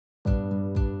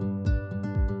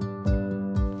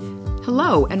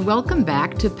Hello, and welcome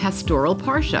back to Pastoral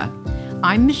Parsha.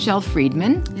 I'm Michelle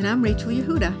Friedman. And I'm Rachel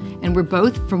Yehuda. And we're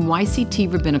both from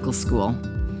YCT Rabbinical School.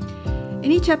 In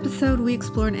each episode, we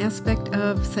explore an aspect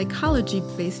of psychology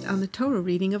based on the Torah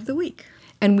reading of the week.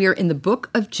 And we are in the book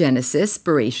of Genesis,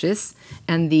 Bereshis,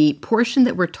 and the portion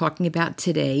that we're talking about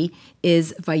today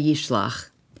is VaYishlach.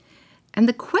 And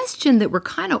the question that we're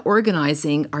kind of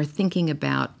organizing our thinking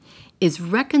about is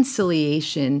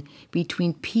reconciliation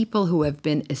between people who have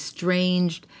been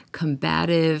estranged,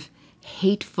 combative,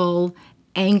 hateful,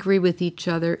 angry with each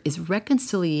other. Is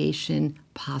reconciliation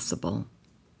possible?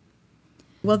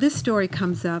 Well, this story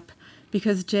comes up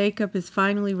because Jacob is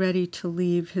finally ready to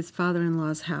leave his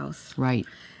father-in-law's house. Right.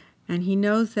 And he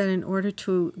knows that in order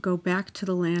to go back to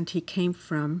the land he came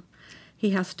from, he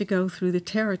has to go through the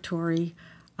territory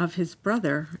of his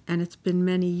brother. And it's been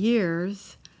many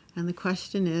years, and the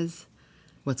question is,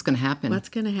 what's going to happen? What's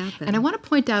going to happen? And I want to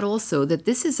point out also that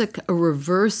this is a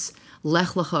reverse Lech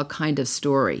Lecha kind of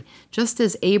story. Just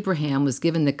as Abraham was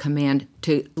given the command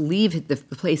to leave the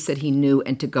place that he knew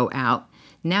and to go out,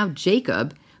 now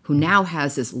Jacob, who now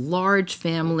has this large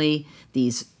family,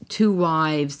 these 2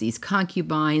 wives, these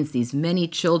concubines, these many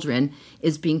children,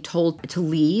 is being told to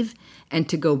leave and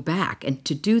to go back. And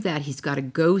to do that, he's got to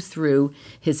go through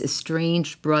his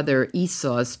estranged brother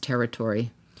Esau's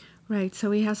territory. Right,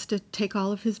 so he has to take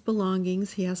all of his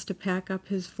belongings. He has to pack up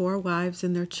his 4 wives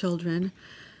and their children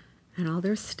and all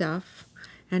their stuff.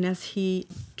 And as he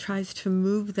tries to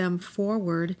move them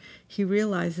forward, he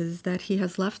realizes that he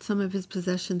has left some of his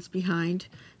possessions behind,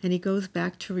 and he goes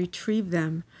back to retrieve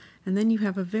them. And then you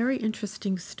have a very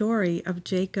interesting story of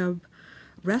Jacob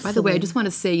wrestling. By the way, I just want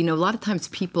to say, a lot of times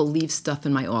people leave stuff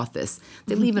in my office.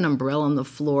 They leave an umbrella on the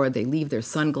floor, they leave their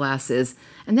sunglasses,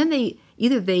 and then they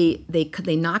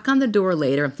knock on the door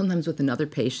later, sometimes with another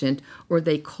patient, or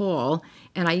they call,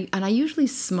 and I usually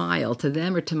smile to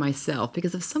them or to myself,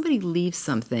 because if somebody leaves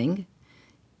something,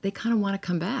 they kind of want to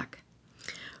come back.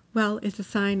 Well, it's a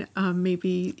sign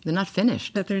maybe they're not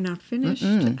finished. That they're not finished.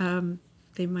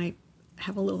 They might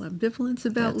have a little ambivalence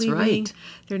about That's leaving. Right.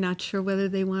 They're not sure whether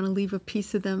they want to leave a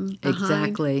piece of them behind.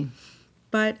 Exactly.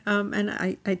 But, and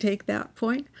I take that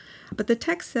point. But the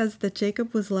text says that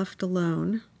Jacob was left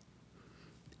alone,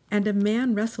 and a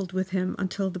man wrestled with him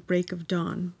until the break of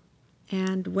dawn.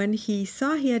 And when he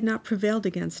saw he had not prevailed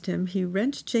against him, he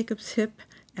wrenched Jacob's hip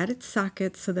at its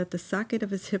socket so that the socket of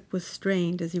his hip was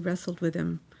strained as he wrestled with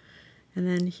him. And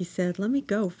then he said, "Let me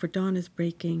go, for dawn is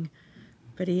breaking."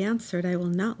 But he answered, "I will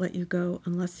not let you go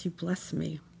unless you bless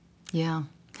me." Yeah.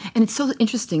 And it's so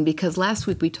interesting because last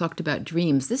week we talked about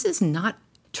dreams. This is not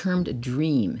termed a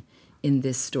dream in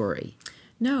this story.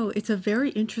 No, it's a very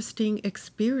interesting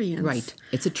experience. Right.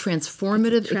 It's a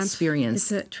transformative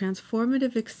experience. It's a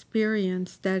transformative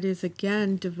experience that is,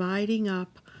 again, dividing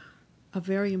up a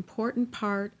very important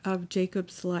part of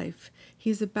Jacob's life.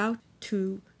 He's about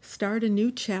to start a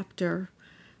new chapter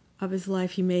of his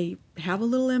life. He may have a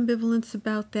little ambivalence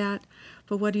about that,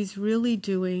 but what he's really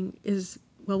doing is,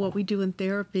 well, what we do in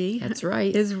therapy. That's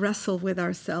right. Is wrestle with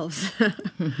ourselves.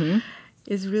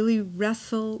 Is really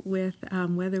wrestle with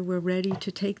whether we're ready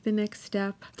to take the next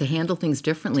step. To handle things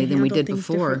differently than we did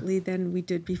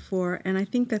before. And I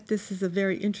think that this is a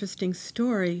very interesting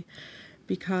story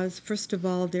because, first of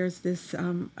all, there's this,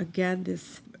 again,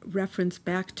 this reference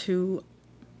back to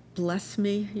bless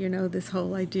me, this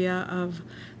whole idea of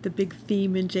the big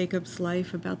theme in Jacob's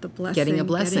life about the blessing. Getting a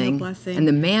blessing. And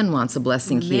the man wants a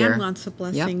blessing here. The man wants a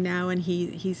blessing now, and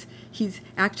he's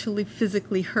actually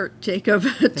physically hurt Jacob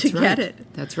to get it.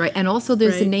 That's right. And also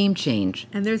there's a name change.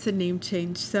 And there's a name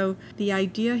change. So the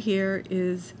idea here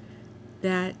is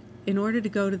that in order to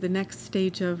go to the next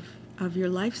stage of your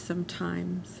life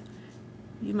sometimes,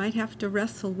 you might have to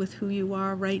wrestle with who you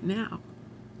are right now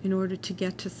in order to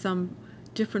get to some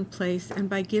different place. And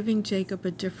by giving Jacob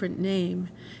a different name,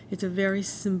 it's a very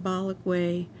symbolic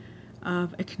way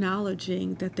of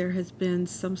acknowledging that there has been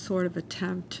some sort of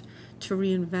attempt to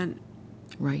reinvent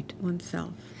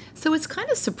oneself. So it's kind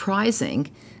of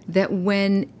surprising that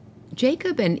when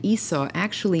Jacob and Esau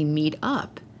actually meet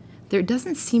up, there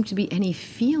doesn't seem to be any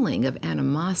feeling of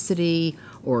animosity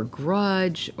or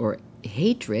grudge or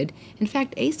hatred. In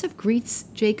fact, Esau greets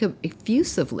Jacob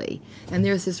effusively, and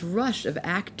there's this rush of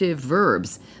active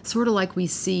verbs, sort of like we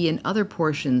see in other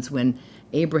portions when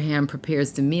Abraham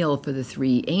prepares the meal for the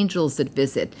 3 angels that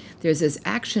visit. There's this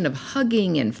action of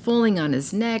hugging and falling on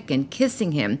his neck and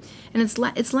kissing him, and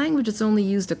its language is only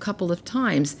used a couple of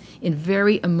times in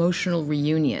very emotional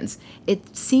reunions.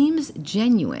 It seems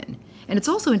genuine. And it's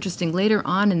also interesting, later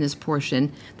on in this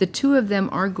portion, the 2 of them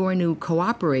are going to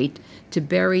cooperate to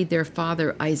bury their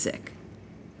father Isaac.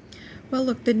 Well,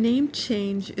 look, the name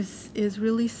change is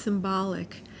really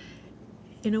symbolic.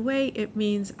 In a way, it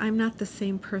means I'm not the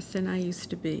same person I used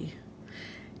to be.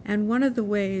 And one of the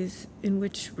ways in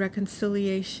which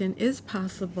reconciliation is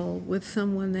possible with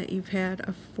someone that you've had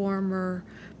a former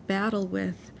battle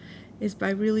with is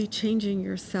by really changing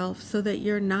yourself so that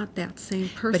you're not that same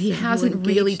person. But he hasn't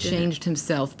really changed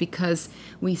himself, because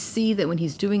we see that when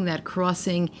he's doing that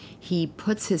crossing, he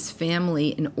puts his family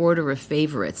in order of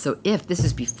favorites. So if this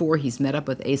is before he's met up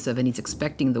with Esau and he's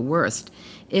expecting the worst,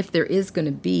 if there is going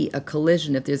to be a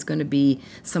collision, if there's going to be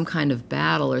some kind of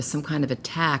battle or some kind of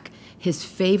attack, his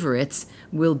favorites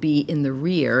will be in the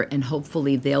rear and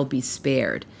hopefully they'll be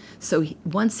spared. So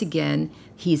once again,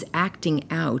 he's acting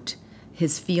out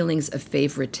his feelings of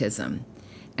favoritism.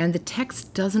 And the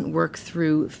text doesn't work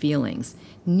through feelings.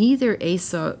 Neither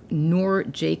Esau nor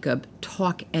Jacob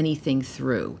talk anything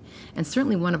through. And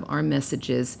certainly one of our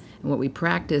messages and what we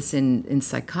practice in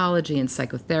psychology and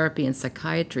psychotherapy and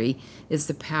psychiatry is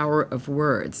the power of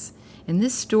words. In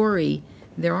this story,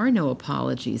 there are no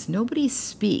apologies. Nobody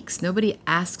speaks. Nobody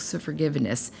asks for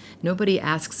forgiveness. Nobody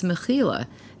asks mechila,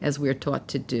 as we're taught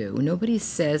to do. Nobody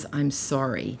says, I'm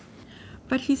sorry.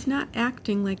 But he's not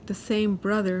acting like the same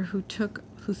brother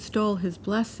who stole his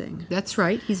blessing. That's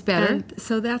right. He's better. And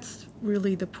so that's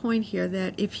really the point here,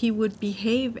 that if he would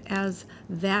behave as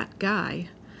that guy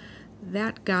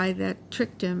that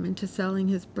tricked him into selling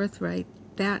his birthright,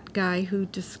 that guy who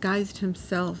disguised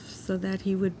himself so that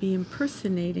he would be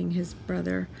impersonating his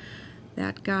brother,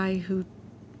 that guy who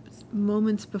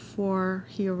moments before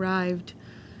he arrived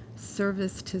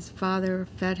serviced his father,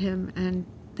 fed him, and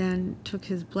then took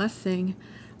his blessing,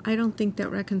 I don't think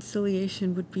that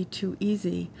reconciliation would be too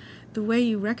easy. The way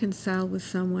you reconcile with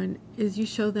someone is you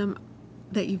show them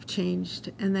that you've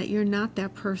changed and that you're not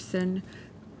that person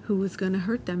who was going to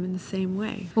hurt them in the same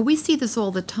way. Well, we see this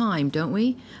all the time, don't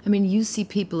we? I mean, you see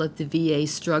people at the VA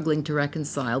struggling to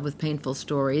reconcile with painful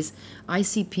stories. I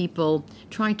see people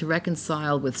trying to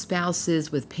reconcile with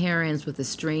spouses, with parents, with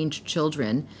estranged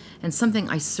children. And something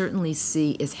I certainly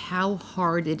see is how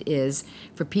hard it is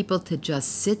for people to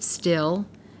just sit still,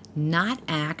 not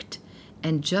act,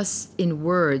 and just in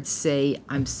words say,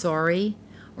 I'm sorry,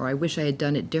 or I wish I had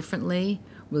done it differently.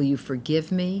 Will you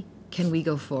forgive me? Can we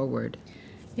go forward?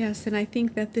 Yes, and I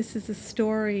think that this is a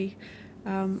story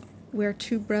where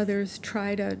two brothers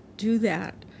try to do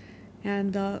that.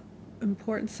 And the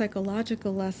important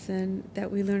psychological lesson that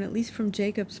we learn, at least from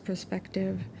Jacob's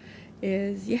perspective,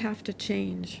 is you have to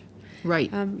change.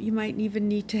 Right. You might even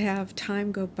need to have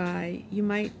time go by. You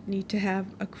might need to have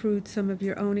accrued some of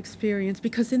your own experience,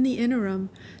 because in the interim,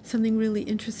 something really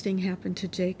interesting happened to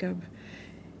Jacob.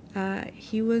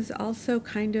 He was also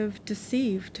kind of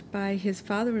deceived by his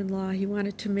father-in-law. He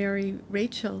wanted to marry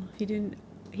Rachel. He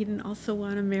didn't also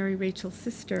want to marry Rachel's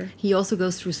sister. He also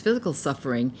goes through physical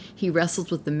suffering. He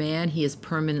wrestles with the man. He is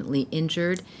permanently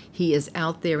injured. He is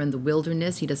out there in the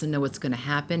wilderness. He doesn't know what's going to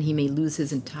happen. He may lose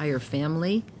his entire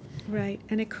family. Right,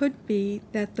 and it could be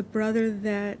that the brother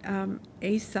that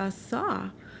Esau saw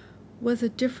was a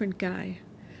different guy,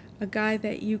 a guy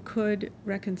that you could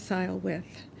reconcile with.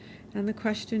 And the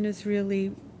question is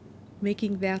really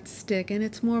making that stick. And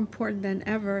it's more important than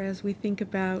ever as we think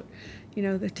about,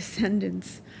 the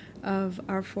descendants of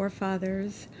our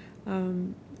forefathers.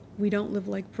 We don't live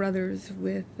like brothers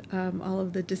with all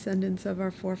of the descendants of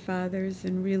our forefathers.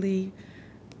 And really,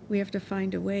 we have to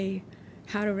find a way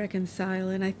how to reconcile.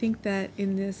 And I think that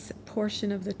in this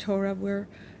portion of the Torah, we're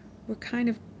kind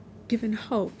of given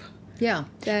hope. Yeah.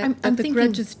 That the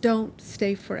grudges don't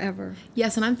stay forever.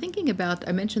 Yes, and I'm thinking about,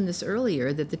 I mentioned this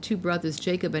earlier, that the two brothers,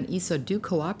 Jacob and Esau, do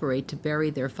cooperate to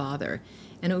bury their father.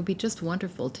 And it would be just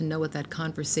wonderful to know what that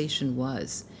conversation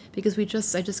was. Because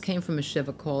I just came from a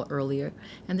Shiva call earlier,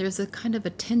 and there's a kind of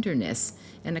a tenderness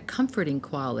and a comforting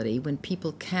quality when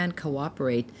people can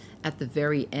cooperate at the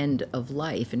very end of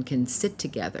life and can sit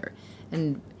together.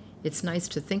 And it's nice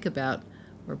to think about,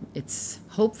 or it's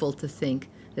hopeful to think,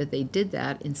 that they did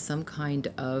that in some kind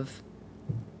of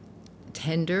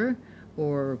tender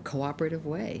or cooperative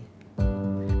way.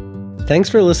 Thanks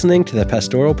for listening to the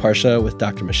Pastoral Parsha with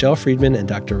Dr. Michelle Friedman and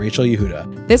Dr. Rachel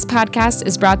Yehuda. This podcast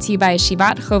is brought to you by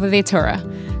Yeshivat Chovevei Torah.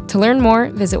 To learn more,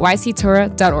 visit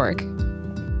yctorah.org.